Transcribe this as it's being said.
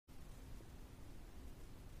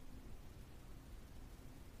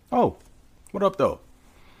Oh, what up, though?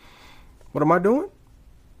 What am I doing?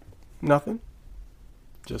 Nothing.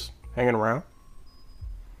 Just hanging around.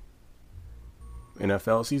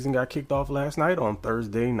 NFL season got kicked off last night on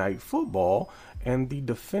Thursday Night Football, and the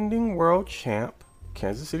defending world champ,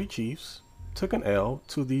 Kansas City Chiefs, took an L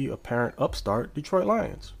to the apparent upstart Detroit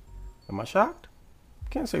Lions. Am I shocked?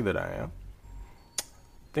 Can't say that I am.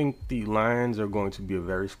 Think the Lions are going to be a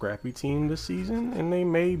very scrappy team this season, and they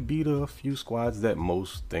may beat a few squads that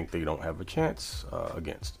most think they don't have a chance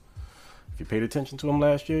against. If you paid attention to them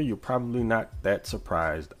last year, you're probably not that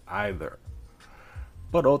surprised either.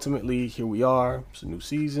 But ultimately, here we are. It's a new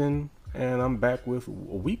season, and I'm back with a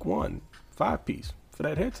week 1 5-piece for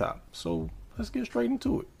that head top. So let's get straight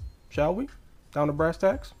into it, shall we? Down to brass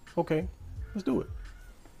tacks? Okay, let's do it.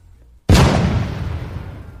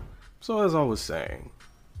 So as I was saying,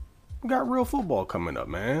 we got real football coming up,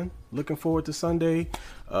 man. Looking forward to Sunday.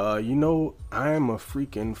 I am a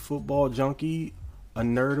freaking football junkie, a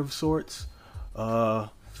nerd of sorts,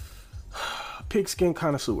 pigskin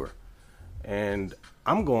connoisseur. And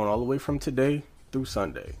I'm going all the way from today through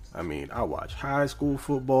Sunday. I mean, I watch high school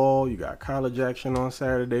football. You got college action on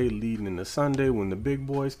Saturday, leading into Sunday when the big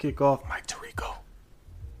boys kick off. Mike Tirico.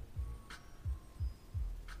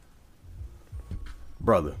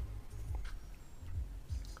 Brother.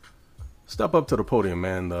 Step up to the podium,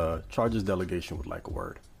 man. The Chargers delegation would like a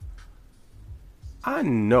word. I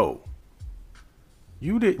know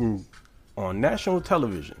you didn't, on national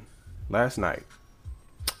television last night,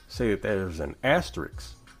 say that there's an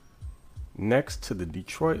asterisk next to the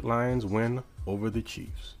Detroit Lions win over the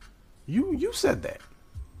Chiefs. You said that.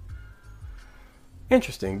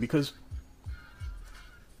 Interesting, because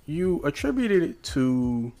you attributed it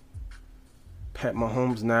to Pat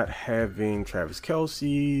Mahomes not having Travis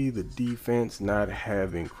Kelce, the defense not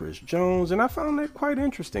having Chris Jones, and I found that quite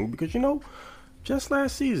interesting because, just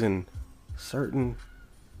last season, certain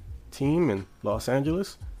team in Los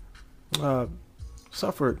Angeles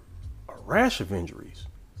suffered a rash of injuries,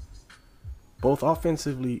 both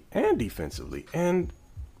offensively and defensively, and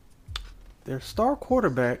their star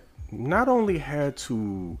quarterback not only had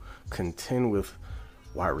to contend with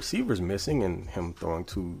wide receivers missing and him throwing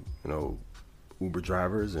to, Uber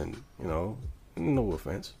drivers and, no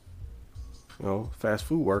offense, fast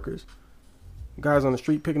food workers, guys on the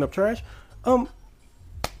street picking up trash.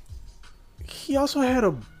 He also had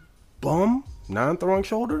a bum, non-throwing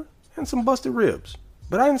shoulder, and some busted ribs.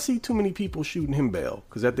 But I didn't see too many people shooting him bail,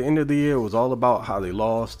 because at the end of the year, it was all about how they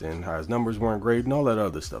lost and how his numbers weren't great and all that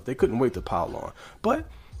other stuff. They couldn't wait to pile on. But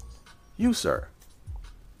you, sir,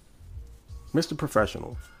 Mr.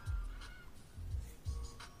 Professional,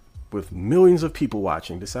 with millions of people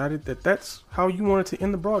watching, decided that that's how you wanted to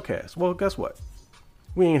end the broadcast. Well, guess what?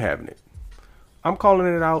 We ain't having it. I'm calling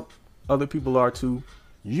it out. Other people are too.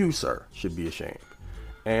 You, sir, should be ashamed.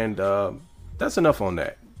 And that's enough on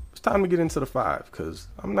that. It's time to get into the 5, because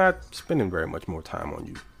I'm not spending very much more time on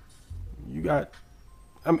you.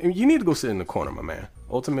 You need to go sit in the corner, my man.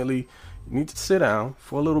 Ultimately, you need to sit down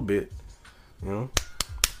for a little bit. Go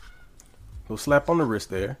slap on the wrist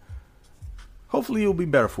there. Hopefully you'll be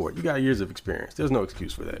better for it. You got years of experience. There's no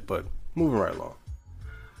excuse for that, but moving right along.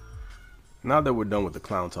 Now that we're done with the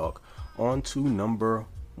clown talk, on to number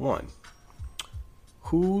 1.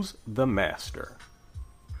 Who's the master?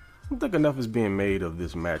 I think enough is being made of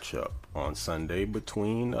this matchup on Sunday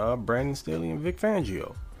between Brandon Staley and Vic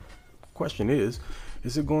Fangio. Question is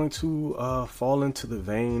it going to fall into the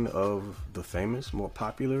vein of the famous, more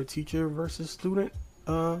popular teacher versus student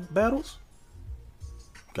battles?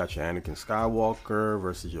 Got your Anakin Skywalker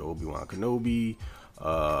versus your Obi-Wan Kenobi,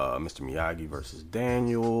 Mr. Miyagi versus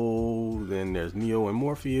Daniel, then there's Neo and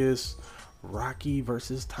Morpheus, Rocky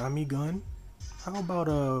versus Tommy Gunn. How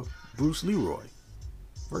about Bruce Leroy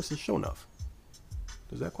versus Shonuff?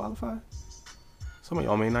 Does that qualify? Some of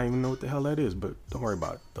y'all may not even know what the hell that is, but don't worry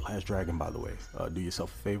about it. The Last Dragon, by the way. Do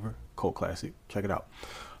yourself a favor. Cult classic. Check it out.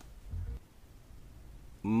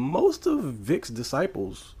 Most of Vic's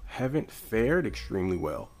disciples haven't fared extremely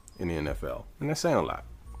well in the NFL, and that's saying a lot.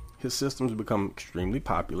 His system's become extremely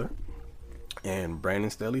popular, and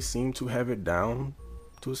Brandon Staley seemed to have it down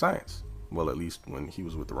to a science. Well, at least when he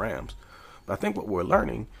was with the Rams. But I think what we're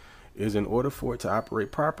learning is in order for it to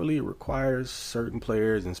operate properly, it requires certain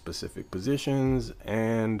players in specific positions,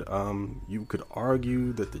 and you could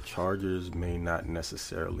argue that the Chargers may not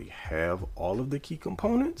necessarily have all of the key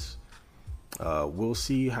components. We'll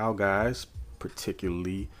see how guys,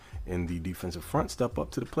 particularly in the defensive front, step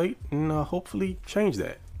up to the plate and hopefully change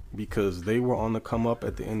that, because they were on the come up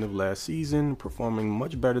at the end of last season, performing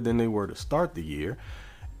much better than they were to start the year.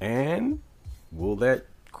 And will that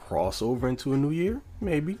cross over into a new year?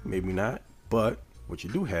 Maybe, maybe not. But what you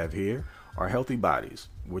do have here are healthy bodies,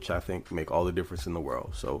 which I think make all the difference in the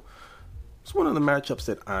world. So it's one of the matchups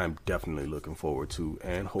that I'm definitely looking forward to,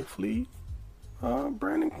 and hopefully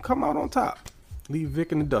Brandon can come out on top. Leave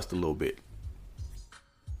Vic in the dust a little bit.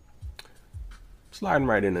 Sliding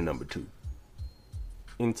right into number 2.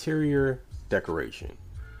 Interior decoration.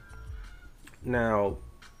 Now,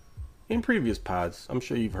 in previous pods, I'm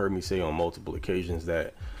sure you've heard me say on multiple occasions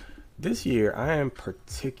that this year I am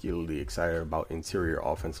particularly excited about interior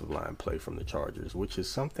offensive line play from the Chargers, which is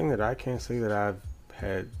something that I can't say that I've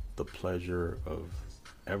had the pleasure of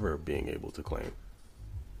ever being able to claim.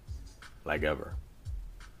 Like ever.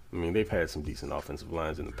 I mean, they've had some decent offensive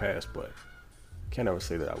lines in the past, but can't ever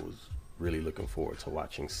say that I was really looking forward to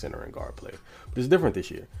watching center and guard play. But it's different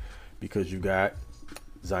this year because you got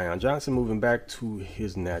Zion Johnson moving back to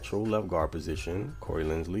his natural left guard position, Corey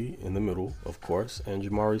Linsley in the middle, of course, and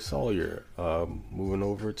Jamari Sawyer moving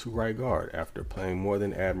over to right guard after playing more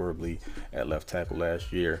than admirably at left tackle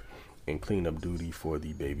last year in cleanup duty for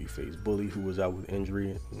the babyface bully who was out with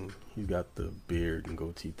injury. And he's got the beard and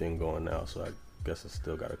goatee thing going now, so I guess I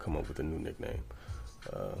still got to come up with a new nickname.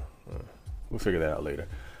 We'll figure that out later.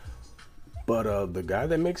 But the guy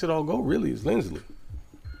that makes it all go really is Linsley.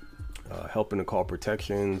 Helping to call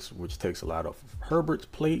protections, which takes a lot off of Herbert's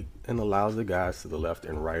plate and allows the guys to the left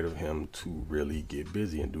and right of him to really get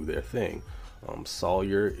busy and do their thing.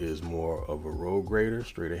 Sawyer is more of a road grader,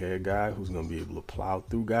 straight ahead guy who's going to be able to plow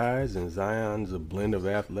through guys, and Zion's a blend of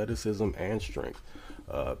athleticism and strength.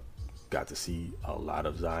 Got to see a lot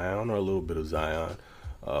of Zion, or a little bit of Zion,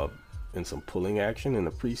 in some pulling action in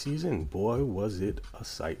the preseason. Boy, was it a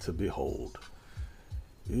sight to behold.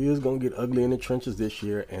 It is going to get ugly in the trenches this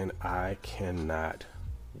year, and I cannot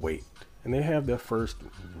wait. And they have their first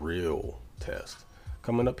real test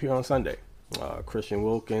coming up here on Sunday. Christian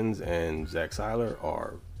Wilkins and Zach Seiler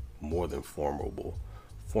are more than formidable,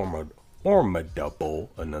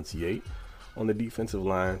 enunciate, on the defensive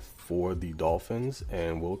line for the Dolphins.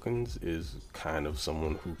 And Wilkins is kind of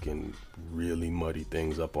someone who can really muddy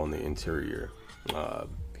things up on the interior.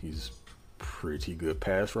 He's pretty good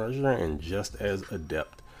pass rusher and just as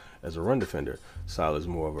adept as a run defender. Seiler's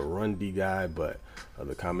more of a run D guy, but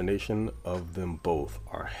the combination of them both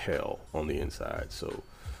are hell on the inside. So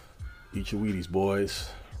eat your Wheaties, boys.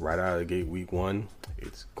 Right out of the gate week 1,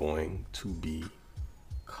 it's going to be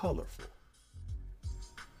colorful.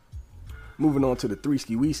 Moving on to the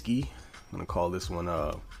 3-ski Wheeski. I'm going to call this one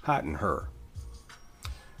Hot and Her.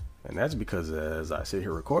 And that's because as I sit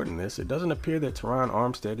here recording this, it doesn't appear that Teron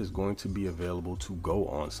Armstead is going to be available to go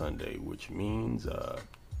on Sunday, which means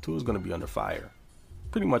Tua's going to be under fire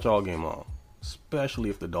pretty much all game long, especially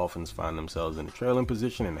if the Dolphins find themselves in a trailing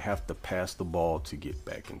position and have to pass the ball to get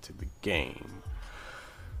back into the game.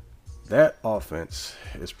 That offense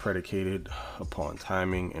is predicated upon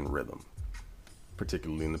timing and rhythm,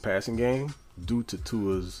 particularly in the passing game, due to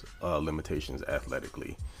Tua's limitations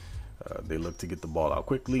athletically. They look to get the ball out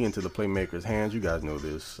quickly into the playmakers' hands. You guys know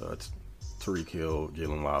this. Tyreek Hill,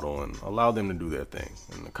 Jalen Waddle, and allow them to do their thing,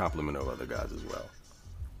 and the complement of other guys as well.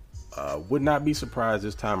 Would not be surprised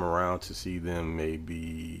this time around to see them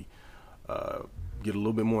maybe get a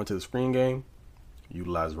little bit more into the screen game,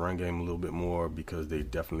 utilize the run game a little bit more, because they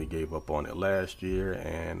definitely gave up on it last year,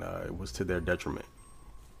 and it was to their detriment.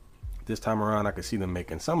 This time around, I could see them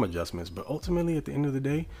making some adjustments, but ultimately, at the end of the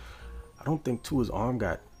day, I don't think Tua's arm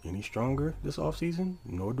got any stronger this offseason,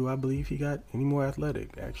 nor do I believe he got any more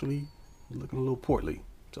athletic. Actually, he's looking a little portly,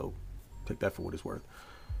 so take that for what it's worth.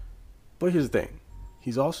 But here's the thing.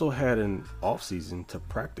 He's also had an offseason to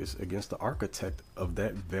practice against the architect of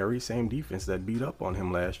that very same defense that beat up on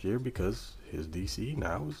him last year, because his DC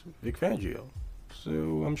now is Vic Fangio. So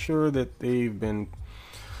I'm sure that they've been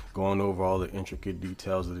going over all the intricate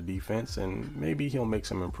details of the defense, and maybe he'll make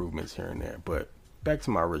some improvements here and there. But back to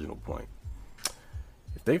my original point.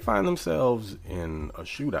 If they find themselves in a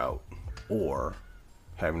shootout or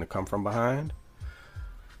having to come from behind,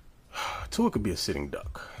 Tua could be a sitting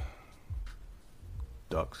duck.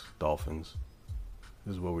 Ducks, Dolphins.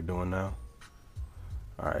 This is what we're doing now.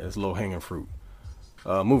 All right, it's low-hanging fruit.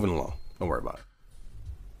 Moving along. Don't worry about it.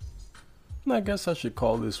 And I guess I should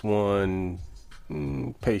call this one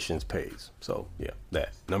Patience Pays. So, yeah,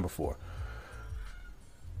 that. Number 4.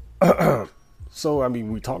 So, I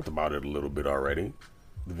mean, we talked about it a little bit already.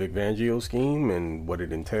 The Vic Fangio scheme and what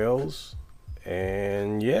it entails.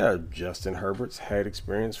 And yeah, Justin Herbert's had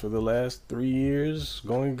experience for the last 3 years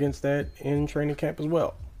going against that in training camp as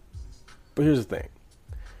well. But here's the thing.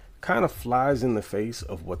 kind of flies in the face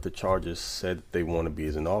of what the Chargers said they want to be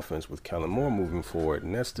as an offense with Kellen Moore moving forward,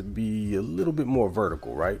 and that's to be a little bit more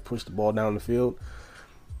vertical, right? Push the ball down the field.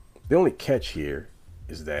 The only catch here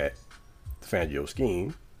is that the Fangio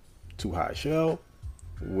scheme, too high shell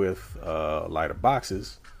with lighter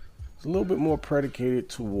boxes, is a little bit more predicated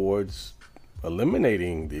towards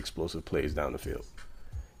eliminating the explosive plays down the field.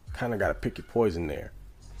 Kind of got to pick your poison there.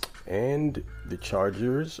 And the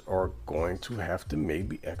Chargers are going to have to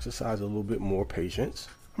maybe exercise a little bit more patience.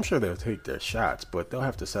 I'm sure they'll take their shots, but they'll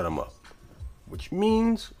have to set them up. Which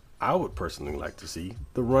means I would personally like to see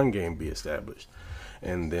the run game be established.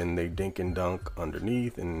 And then they dink and dunk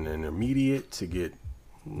underneath and intermediate to get,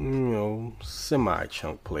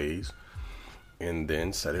 semi-chunk plays. And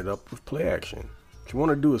then set it up with play action. What you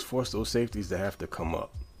want to do is force those safeties to have to come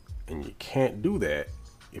up. And you can't do that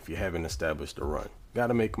if you haven't established a run. Got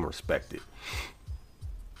to make them respect it.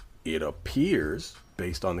 It appears,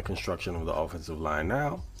 based on the construction of the offensive line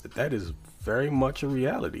now, that is very much a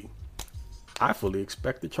reality. I fully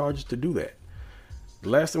expect the Chargers to do that. The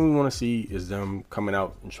last thing we want to see is them coming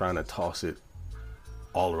out and trying to toss it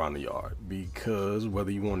all around the yard, because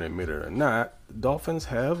whether you want to admit it or not, the Dolphins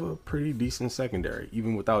have a pretty decent secondary,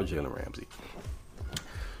 even without Jalen Ramsey.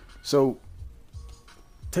 So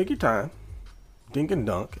take your time, dink and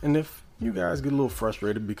dunk, and if you guys get a little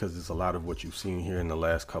frustrated because it's a lot of what you've seen here in the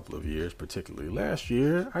last couple of years, particularly last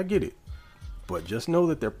year, I get it. But just know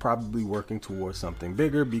that they're probably working towards something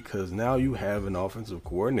bigger, because now you have an offensive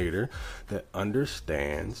coordinator that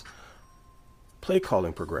understands play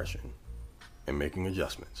calling progression and making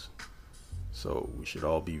adjustments. So we should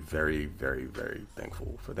all be very, very, very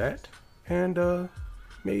thankful for that. And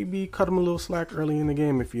maybe cut them a little slack early in the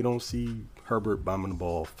game if you don't see Herbert bombing the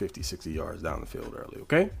ball 50, 60 yards down the field early,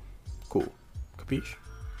 okay? Cool. Capiche?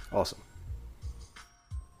 Awesome.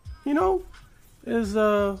 As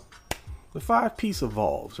the 5-piece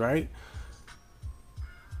evolves, right?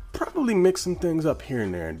 Probably mix some things up here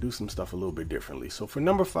and there and do some stuff a little bit differently. So for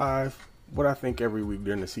number 5, what I think every week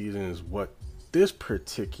during the season is what this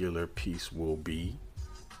particular piece will be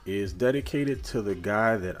is dedicated to the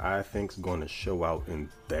guy that I think is going to show out in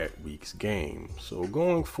that week's game. So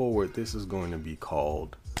going forward, this is going to be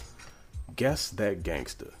called Guess That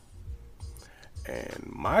Gangster. And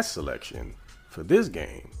my selection for this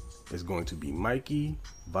game is going to be Mikey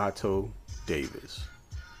Vato Davis.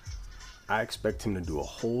 I expect him to do a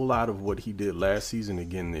whole lot of what he did last season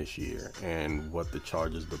again this year. And what the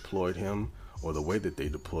Chargers deployed him, or the way that they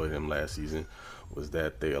deployed him last season, was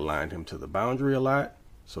that they aligned him to the boundary a lot.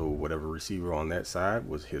 So whatever receiver on that side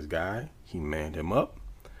was his guy, he manned him up.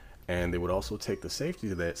 And they would also take the safety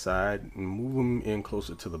to that side and move him in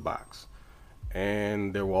closer to the box.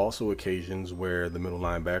 And there were also occasions where the middle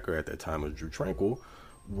linebacker at that time was Drew Tranquill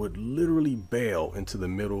would literally bail into the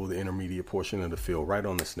middle of the intermediate portion of the field right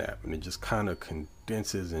on the snap. And it just kind of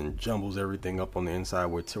condenses and jumbles everything up on the inside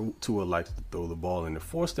where Tua likes to throw the ball, and it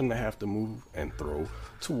forced him to have to move and throw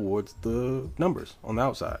towards the numbers on the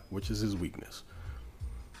outside, which is his weakness.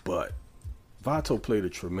 But Vato played a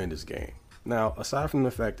tremendous game. Now, aside from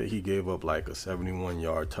the fact that he gave up like a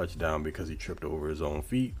 71-yard touchdown because he tripped over his own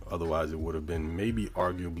feet, otherwise it would have been maybe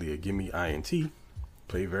arguably a gimme INT,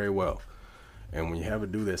 played very well. And when you have a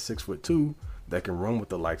dude that's 6'2" that can run with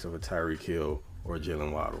the likes of a Tyreek Hill or a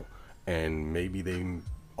Jalen Waddle, and maybe they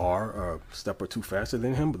are a step or two faster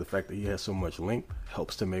than him, but the fact that he has so much length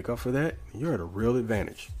helps to make up for that, you're at a real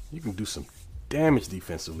advantage. You can do some damage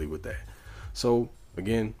defensively with that. So,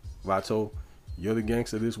 again, Vato, you're the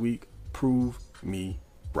gangster this week. Prove me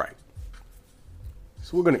right.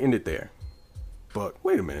 So we're going to end it there. But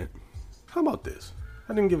wait a minute. How about this?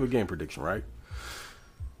 I didn't give a game prediction, right?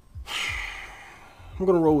 I'm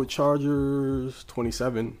going to roll with Chargers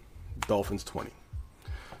 27, Dolphins 20.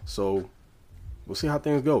 So we'll see how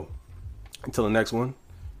things go. Until the next one,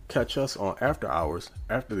 catch us on After Hours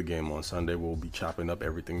after the game on Sunday. We'll be chopping up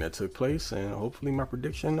everything that took place, and hopefully my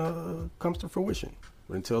prediction comes to fruition.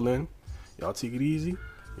 But until then, y'all take it easy.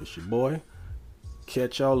 It's your boy.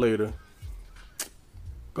 Catch y'all later.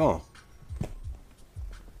 Gone.